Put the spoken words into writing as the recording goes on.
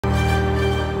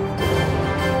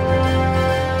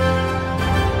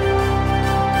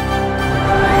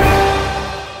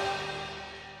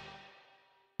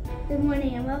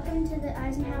morning and welcome to the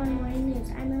Eisenhower Morning News.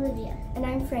 I'm Olivia. And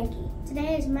I'm Frankie.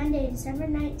 Today is Monday, December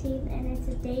 19th, and it's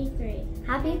a day 3.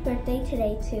 Happy birthday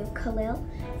today to Khalil,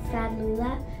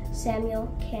 Fadlula,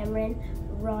 Samuel, Cameron,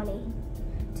 Ronnie.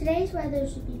 Today's weather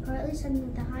should be partly sunny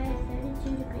with a high of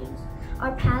 32 degrees.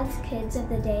 Our paths kids of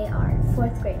the day are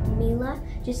 4th grade, Mila,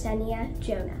 Jasenia,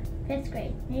 Jonah. 5th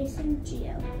grade, Mason,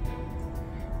 Gio.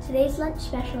 Today's lunch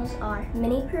specials are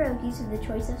mini pierogies with a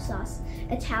choice of sauce,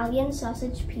 Italian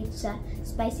sausage pizza,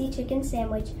 spicy chicken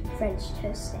sandwich, French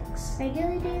toast sticks.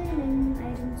 Regular daily menu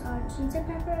items are cheese and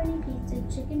pepperoni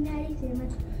pizza, chicken patty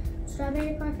sandwich,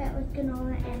 strawberry parfait with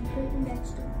granola, and fruit and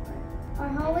vegetable bar. Our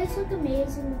hallways look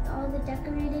amazing with all the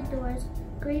decorated doors.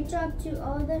 Great job to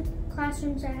all the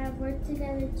classrooms that have worked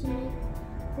together to make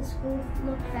the school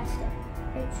look festive.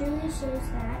 It truly shows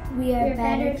that we are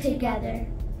better together.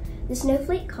 The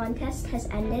snowflake contest has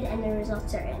ended and the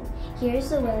results are in. Here's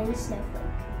the winning snowflake.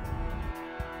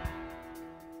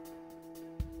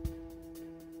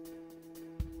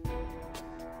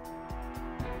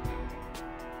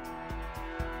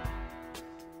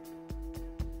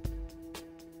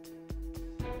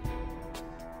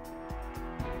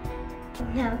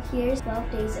 Now here's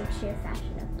 12 days of cheer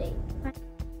fashion update.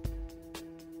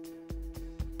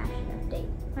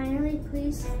 Finally,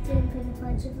 please stand for the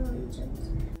Pledge of Allegiance.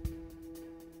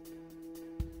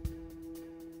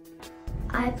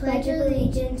 I pledge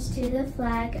allegiance to the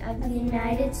flag of the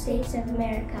United States of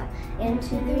America and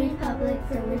to the republic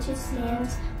for which it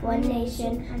stands, one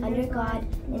nation, under God,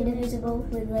 indivisible,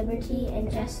 with liberty and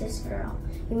justice for all.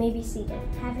 You may be seated.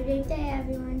 Have a great day,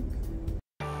 everyone.